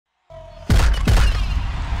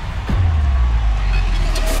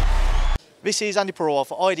This is Andi Purewal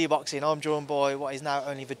for ID Boxing. I'm joined by what is now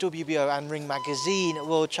only the WBO and Ring Magazine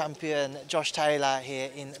world champion, Josh Taylor, here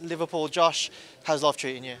in Liverpool. Josh, how's life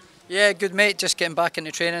treating you? Yeah, good mate, just getting back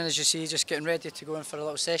into training as you see, just getting ready to go in for a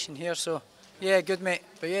little session here, so yeah, good mate.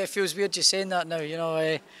 But yeah, it feels weird just saying that now, you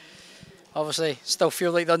know, obviously still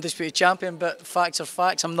feel like the undisputed champion, but facts are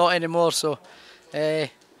facts, I'm not anymore, so yeah,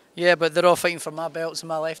 but they're all fighting for my belts and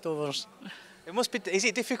my leftovers. It must be. Is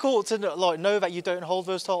it difficult to know that you don't hold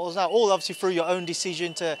those titles now? All obviously through your own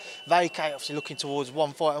decision to vacate, obviously looking towards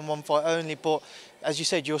one fight and one fight only. But as you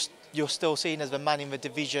said, you're still seen as the man in the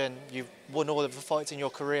division. You've won all of the fights in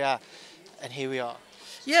your career, and here we are.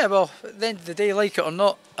 Yeah, well, at the end of the day, like it or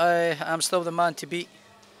not, I'm still the man to beat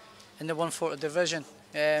in the 140 division.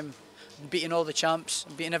 Beating all the champs,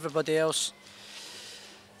 beating everybody else.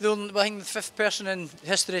 I think the fifth person in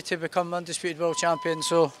history to become undisputed world champion.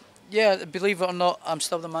 So yeah, believe it or not, I'm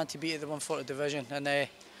still the man to beat at the 140 division, and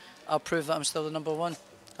I'll prove that I'm still the number one.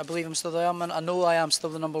 I believe I'm still the man. I know I am still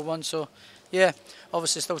the number one. So yeah,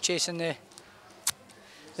 obviously still chasing the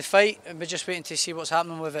fight, and we're just waiting to see what's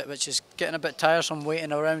happening with it, which is getting a bit tiresome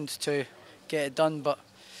waiting around to get it done. But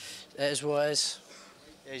it is what it is.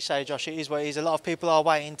 Yeah, you say, Josh, it is what it is. A lot of people are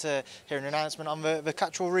waiting to hear an announcement on the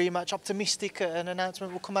Catterall rematch. Optimistic an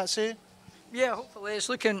announcement will come out soon? Yeah, hopefully. It's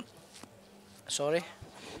looking... Sorry.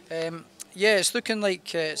 Yeah, it's looking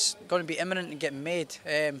like it's going to be imminent and getting made.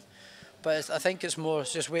 But I think it's more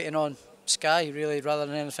just waiting on Sky, really, rather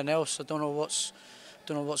than anything else. I don't know what's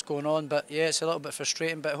going on, but yeah, it's a little bit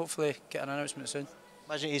frustrating, but hopefully get an announcement soon.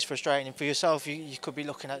 Imagine it is frustrating for yourself. You could be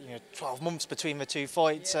looking at 12 months between the two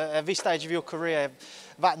fights. At this stage of your career,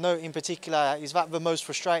 that note in particular, is that the most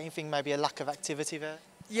frustrating thing? Maybe a lack of activity there.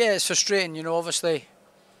 Yeah, it's frustrating. You know, obviously,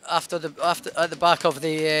 at the back of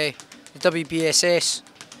the WBSS,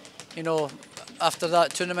 you know, after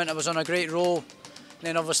that tournament, I was on a great roll. And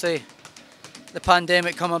then obviously, the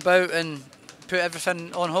pandemic come about and put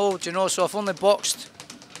everything on hold. You know, so I've only boxed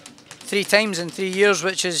 3 times in 3 years,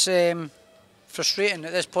 which is frustrating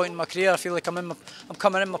at this point in my career. I feel like I'm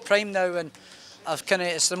coming in my prime now, and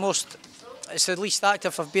it's the least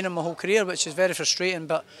active I've been in my whole career, which is very frustrating.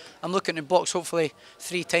 But I'm looking to box hopefully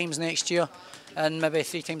 3 times next year, and maybe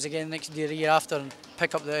 3 times again next year, the year after, and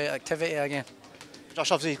pick up the activity again. Josh,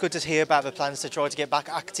 obviously it's good to hear about the plans to try to get back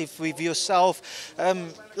active with yourself.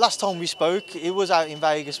 Last time we spoke, it was out in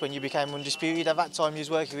Vegas when you became undisputed. At that time you was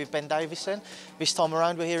working with Ben Davison. This time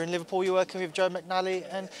around we're here in Liverpool, you're working with Joe McNally.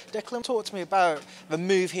 And Declan, talk to me about the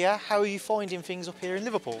move here. How are you finding things up here in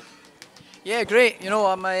Liverpool? Yeah, great. You know,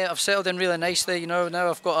 I've settled in really nicely. You know, now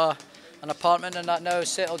I've got an apartment and that now,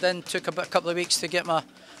 settled in. Took a couple of weeks to get my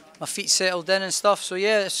feet settled in and stuff. So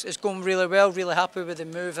yeah, it's going really well. Really happy with the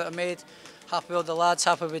move that I made. Happy with the lads,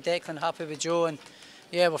 happy with Declan, happy with Joe, and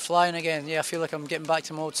yeah, we're flying again. Yeah, I feel like I'm getting back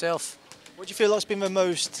to my old self. What do you feel like's been the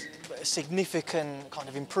most significant kind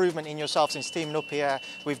of improvement in yourself since teaming up here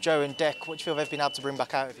with Joe and Dec? What do you feel they've been able to bring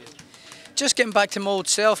back out of you? Just getting back to my old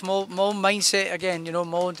self, my own mindset again, you know,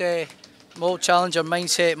 my old challenger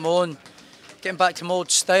mindset, getting back to my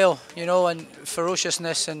old style, you know, and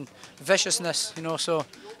ferociousness and viciousness, you know, so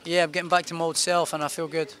yeah, I'm getting back to my old self and I feel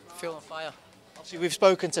good, I feel on fire. We've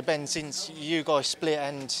spoken to Ben since you guys split,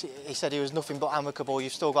 and he said he was nothing but amicable.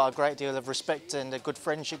 You've still got a great deal of respect and a good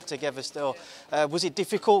friendship together still. Was it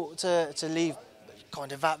difficult to leave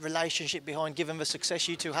kind of that relationship behind, given the success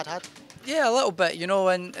you two had? Yeah, a little bit, you know,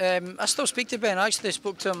 and I still speak to Ben. I actually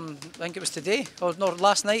spoke to him, I think it was today, or no,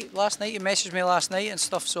 last night. He messaged me last night and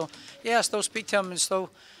stuff, so yeah, I still speak to him and still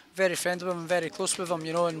very friendly with him, very close with him,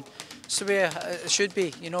 you know, and it's the way it should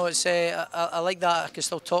be, you know. It's I like that. I can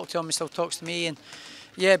still talk to him, he still talks to me, and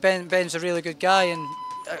yeah, Ben's a really good guy, and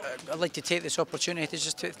I'd like to take this opportunity to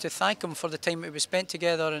just to thank him for the time that we spent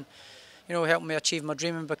together, and you know, helping me achieve my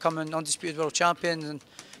dream and becoming undisputed world champion and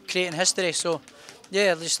creating history. So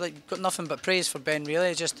yeah, just like got nothing but praise for Ben, really.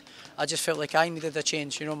 I just felt like I needed a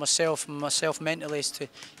change, you know, myself mentally,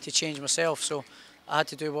 to change myself. So I had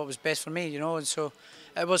to do what was best for me, you know, and so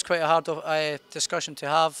it was quite a hard discussion to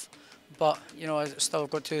have, but you know, I still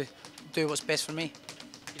got to do what's best for me.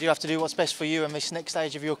 You do have to do what's best for you in this next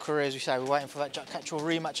stage of your career, as we say. We're waiting for that Catterall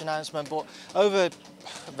rematch announcement, but over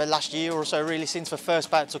the last year or so, really, since the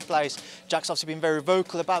first bout took place, Jack's obviously been very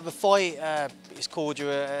vocal about the fight. He's called you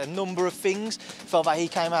a number of things. Felt that he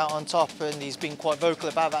came out on top, and he's been quite vocal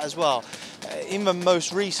about that as well. In the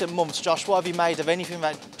most recent months, Josh, what have you made of anything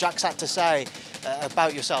that Jack's had to say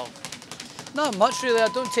about yourself? Not much really. I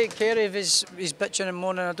don't take care of his bitching and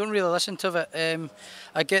moaning. I don't really listen to it.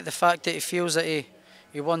 I get the fact that he feels that he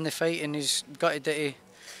won the fight and he's gutted that he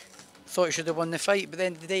thought he should have won the fight, but at the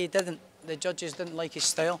end of the day he didn't. the judges didn't like his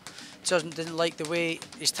style, didn't like the way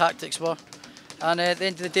his tactics were. And at the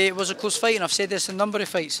end of the day, it was a close fight, and I've said this in a number of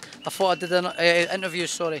fights. I thought I did interviews,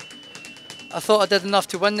 sorry. I thought I did enough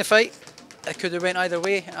to win the fight. It could have went either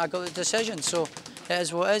way, and I got the decision. So it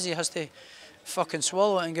is what it is. He has to fucking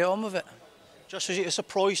swallow it and get on with it. Josh, was it a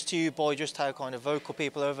surprise to you by just how kind of vocal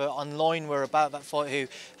people over online were about that fight who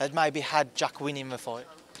had maybe had Jack winning the fight?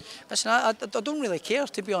 Listen, I don't really care,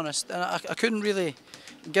 to be honest. And I couldn't really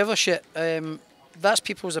give a shit. That's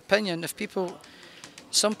people's opinion. If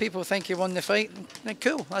some people think he won the fight, then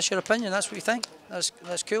cool, that's your opinion, that's what you think.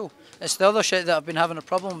 That's cool. It's the other shit that I've been having a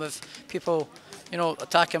problem with, people, you know,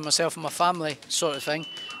 attacking myself and my family sort of thing.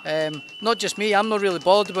 Not just me, I'm not really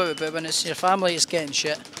bothered about it, but when it's your family, it's getting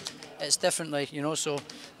shit. It's differently, you know, so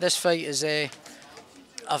this fight is,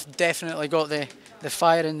 I've definitely got the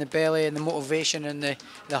fire in the belly and the motivation and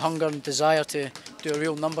the hunger and desire to do a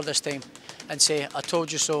real number this time and say, I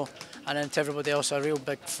told you so, and then to everybody else, a real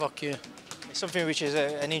big fuck you. It's something which is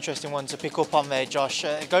an interesting one to pick up on there, Josh.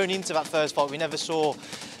 Going into that first fight, we never saw,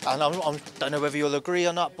 and I don't know whether you'll agree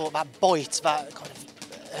or not, but that bite, that kind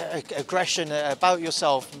of aggression about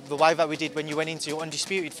yourself, the way that we did when you went into your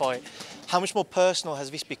undisputed fight, how much more personal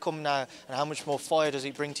has this become now, and how much more fire does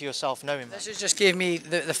it bring to yourself knowing that? This has just gave me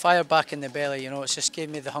the fire back in the belly, you know. It's just gave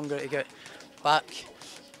me the hunger to get back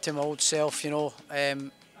to my old self, you know.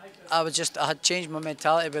 I had changed my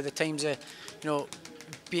mentality by the times of, you know,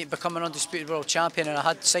 becoming an undisputed world champion, and I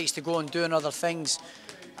had sights to go and doing other things,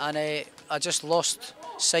 and I just lost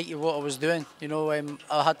sight of what I was doing, you know.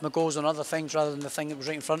 I had my goals on other things rather than the thing that was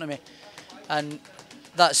right in front of me, and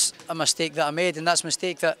that's a mistake that I made, and that's a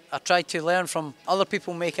mistake that I tried to learn from other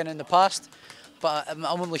people making in the past. But I'm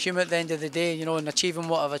only human at the end of the day, you know, and achieving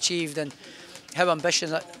what I've achieved and how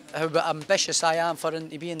ambitious I am for to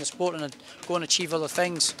be in the sport and go and achieve other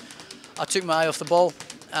things. I took my eye off the ball,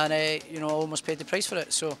 and you know, I almost paid the price for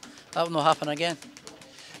it. So that will not happen again.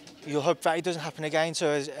 You'll hope that it doesn't happen again. So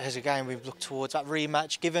as again we look towards that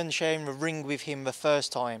rematch, given sharing the ring with him the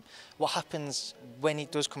first time, what happens when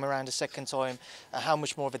it does come around a second time, and how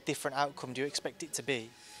much more of a different outcome do you expect it to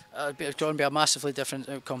be? It's going to be a massively different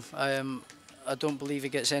outcome. I don't believe he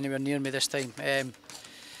gets anywhere near me this time.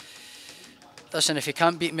 Listen, if he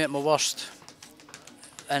can't beat me at my worst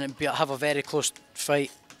and have a very close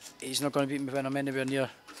fight, he's not going to beat me when I'm anywhere near.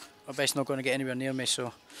 My best's not going to get anywhere near me,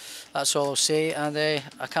 so that's all I'll say. And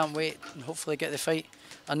I can't wait and hopefully get the fight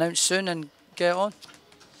announced soon and get it on.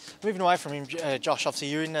 Moving away from him, Josh, obviously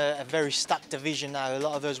you're in a very stacked division now. A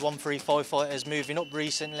lot of those 135 fighters moving up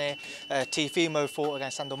recently. Teofimo fought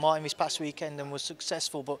against Sandor Martin this past weekend and was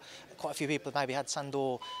successful, but quite a few people maybe had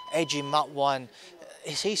Sandor edging that one.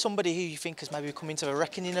 Is he somebody who you think has maybe come into a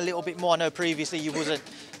reckoning a little bit more? I know previously you wasn't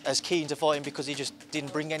as keen to fight him because he just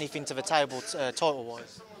didn't bring anything to the table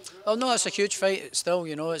title-wise. Well, no, it's a huge fight still,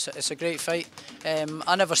 you know, it's a great fight.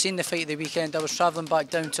 I never seen the fight the weekend. I was travelling back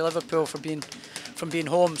down to Liverpool from being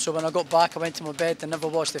home, so when I got back I went to my bed and never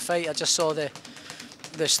watched the fight. I just saw the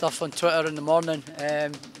stuff on Twitter in the morning,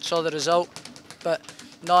 saw the result, but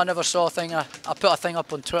no, I never saw a thing. I put a thing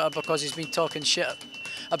up on Twitter because he's been talking shit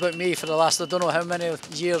about me for the last I don't know how many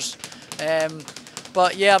years.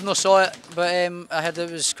 But yeah, I've not saw it, but I heard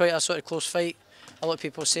it was quite a sort of close fight. A lot of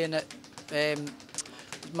people saying that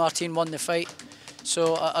Martin won the fight,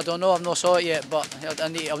 so I don't know, I've not saw it yet, but I'll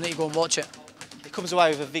need to go and watch it. He comes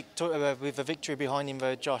away with a victory behind him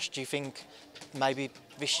though, Josh. Do you think maybe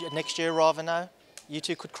next year rather now, you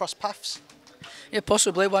two could cross paths? Yeah,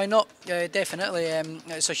 possibly, why not? Definitely,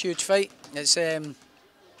 it's a huge fight. He's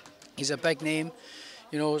a big name,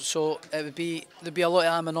 you know, so there'd be a lot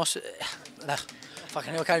of animosity.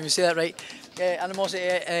 Fucking hell, I can't even say that right. Animosity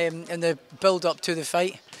in the build up to the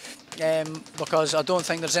fight. Because I don't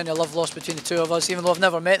think there's any love lost between the two of us, even though I've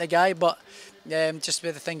never met the guy, but just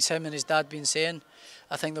with the things him and his dad been saying,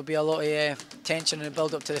 I think there'll be a lot of tension in the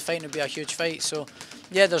build up to the fight, and it'll be a huge fight. So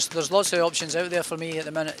yeah, there's lots of options out there for me at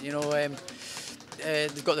the minute, you know.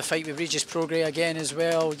 They've got the fight with Regis Prograis again as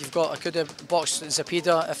well. I could have boxed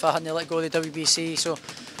Zapida if I hadn't let go of the WBC, so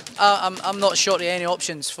I'm not short of any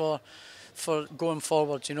options for going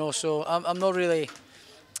forward, you know, so I'm not really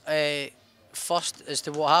fussed as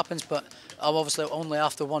to what happens, but I'm obviously only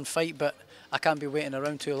after one fight, but I can't be waiting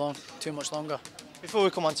around too much longer. Before we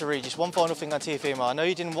come on to Regis, one final thing on Teofimo. I know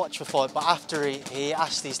you didn't watch the fight, but after he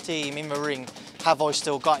asked his team in the ring, have I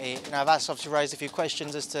still got it? Now that's obviously raised a few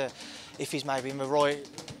questions as to if he's maybe in the right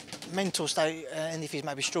mental state and if he's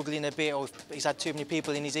maybe struggling a bit, or if he's had too many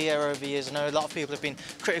people in his ear over the years. I know a lot of people have been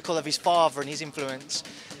critical of his father and his influence.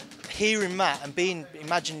 Hearing that and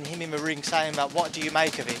imagining him in the ring saying that, what do you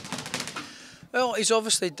make of it? Well, he's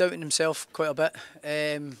obviously doubting himself quite a bit.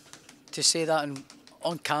 to say that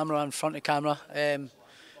on camera, in front of camera.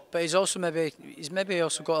 But he's maybe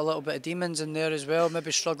also got a little bit of demons in there as well.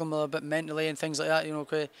 Maybe struggling a little bit mentally and things like that. You know,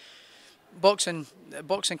 'cause boxing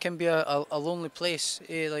can be a lonely place.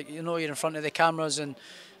 Like, you know, you're in front of the cameras and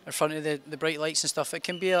in front of the bright lights and stuff. It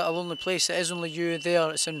can be a lonely place. It is only you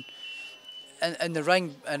there. It's in the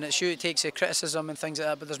ring, and it's you. It takes the criticism and things like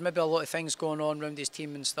that. But there's maybe a lot of things going on around his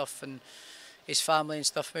team and stuff, and his family and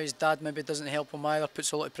stuff. His dad maybe doesn't help him either.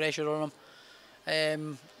 Puts a lot of pressure on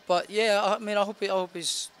him. But yeah, I mean, I hope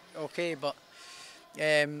he's okay. But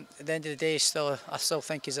at the end of the day, I still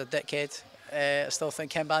think he's a dickhead. I still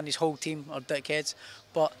think him and his whole team are dickheads.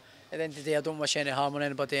 But at the end of the day, I don't wish any harm on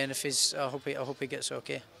anybody. And if I hope he gets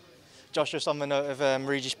okay. Josh, just on the note of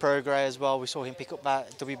Regis Prograis as well, we saw him pick up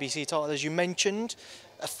that WBC title, as you mentioned.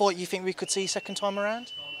 A fight you think we could see second time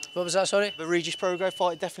around? What was that, sorry? The Regis Prograis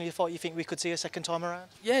fight, definitely a fight you think we could see a second time around?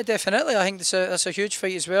 Yeah, definitely. I think that's a huge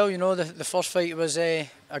fight as well. You know, the first fight was a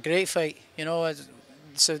great fight. You know,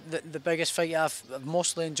 it's the biggest fight I've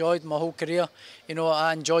mostly enjoyed my whole career. You know,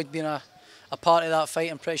 I enjoyed being a part of that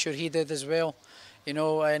fight. I'm pretty sure he did as well. You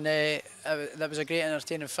know, and that was a great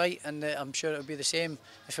entertaining fight, and I'm sure it'll be the same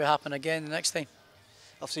if it happen again the next time.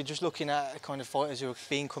 Obviously, just looking at the kind of fighters who have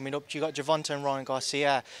been coming up, you got Gervonta and Ryan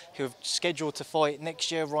Garcia, who have scheduled to fight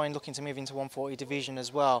next year. Ryan looking to move into 140 division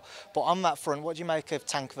as well. But on that front, what do you make of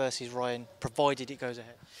Tank versus Ryan, provided it goes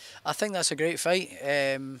ahead? I think that's a great fight.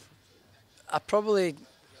 I probably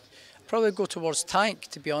go towards Tank,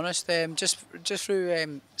 to be honest. Just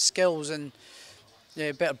through skills and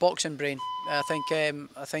better boxing brain. I think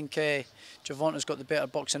Gervonta's got the better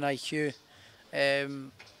boxing IQ.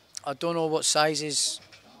 I don't know what sizes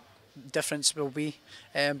difference will be,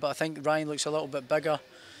 but I think Ryan looks a little bit bigger.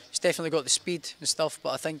 He's definitely got the speed and stuff,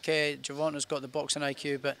 but I think Gervonta's got the boxing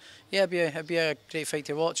IQ. But yeah, it'd be a great fight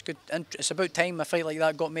to watch. Good, it's about time a fight like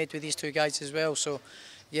that got made with these two guys as well. So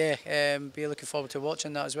yeah, be looking forward to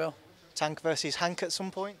watching that as well. Tank versus Hank at some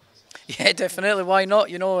point? Yeah, definitely. Why not?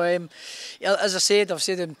 You know, as I said, I've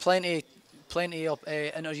said in plenty of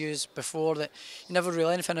interviews before that you never rule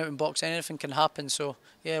anything out in boxing. Anything can happen. So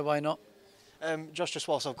yeah, why not? Josh, just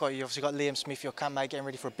whilst I've got you, obviously got Liam Smith, your campmate, getting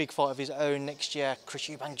ready for a big fight of his own next year. Chris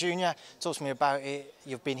Eubank Jr. Talk to me about it.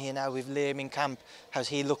 You've been here now with Liam in camp. How's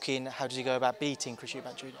he looking? How does he go about beating Chris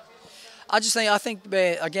Eubank Jr.? I think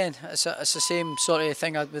again, it's the same sort of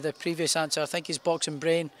thing with the previous answer. I think his boxing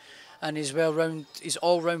brain and his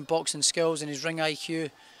all-round boxing skills and his ring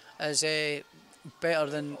IQ is better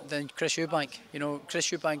than Chris Eubank. You know,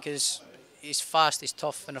 Chris Eubank he's fast, he's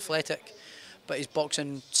tough and athletic, but his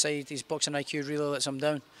boxing IQ really lets him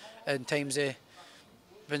down. In times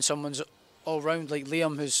when someone's all-round like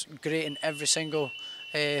Liam, who's great in every single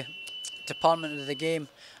department of the game,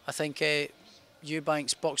 I think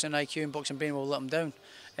Eubank's boxing IQ and boxing brain will let him down.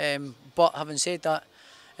 But having said that,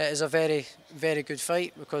 it is a very, very good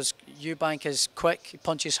fight because Eubank is quick, he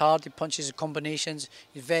punches hard, he punches combinations,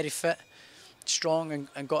 he's very fit, strong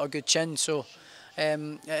and got a good chin. So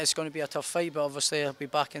it's going to be a tough fight, but obviously I'll be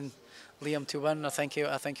backing Liam to win. I think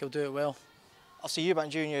he'll do it well. Obviously, Eubank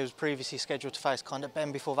Jr. was previously scheduled to face Conor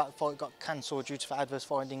Benn before that fight got cancelled due to adverse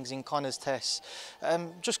findings in Conor's tests.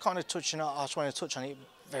 Just kind of touching on, I just want to touch on it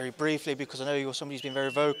very briefly because I know you're somebody who's been very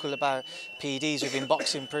vocal about PEDs within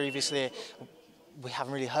boxing previously. We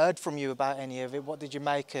haven't really heard from you about any of it. What did you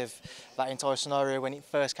make of that entire scenario when it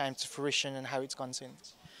first came to fruition and how it's gone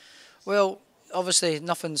since? Well, obviously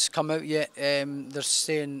nothing's come out yet. They're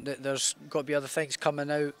saying that there's got to be other things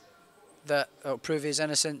coming out that will prove his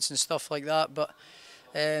innocence and stuff like that. But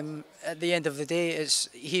at the end of the day,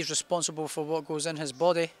 he's responsible for what goes in his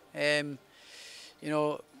body. You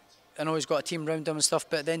know, I know he's got a team around him and stuff,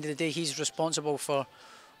 but at the end of the day, he's responsible for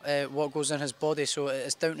what goes in his body. So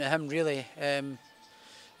it's down to him really.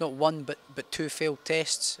 Not one, but two failed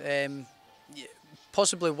tests.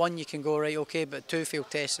 Possibly one you can go right, okay, but two failed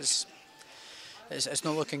tests it's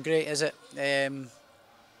not looking great, is it?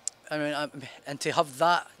 I mean, and to have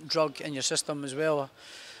that drug in your system as well.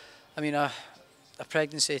 I mean, a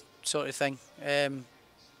pregnancy sort of thing.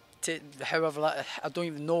 However, I don't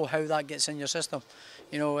even know how that gets in your system.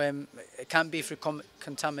 You know, it can't be through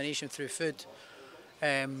contamination through food.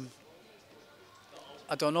 I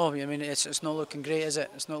don't know. I mean, it's not looking great, is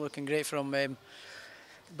it? It's not looking great for him.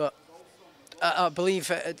 But I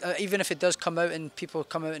believe even if it does come out and people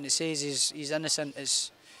come out and it says he's innocent,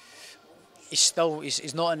 he's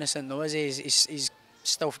not innocent though, is he? He's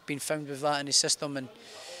still been found with that in his system, and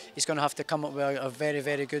he's going to have to come up with a very,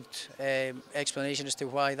 very good explanation as to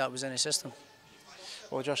why that was in his system.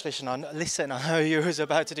 Well, Josh, listen, I know you was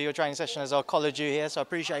about to do your training session as I collared you here, so I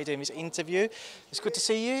appreciate you doing this interview. It's good to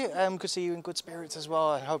see you. Good to see you in good spirits as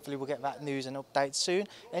well, and hopefully we'll get that news and updates soon.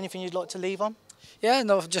 Anything you'd like to leave on? Yeah,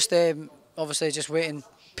 no, just obviously just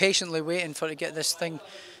patiently waiting for to get this thing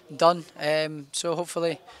done. So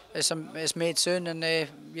hopefully it's made soon, and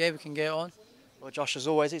yeah, we can get it on. Well, Josh, as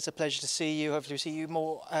always, it's a pleasure to see you. Hopefully we'll see you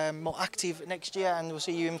more active next year, and we'll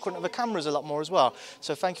see you in front of the cameras a lot more as well.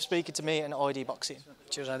 So thank you for speaking to me and ID Boxing.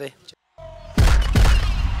 Cheers, Andy.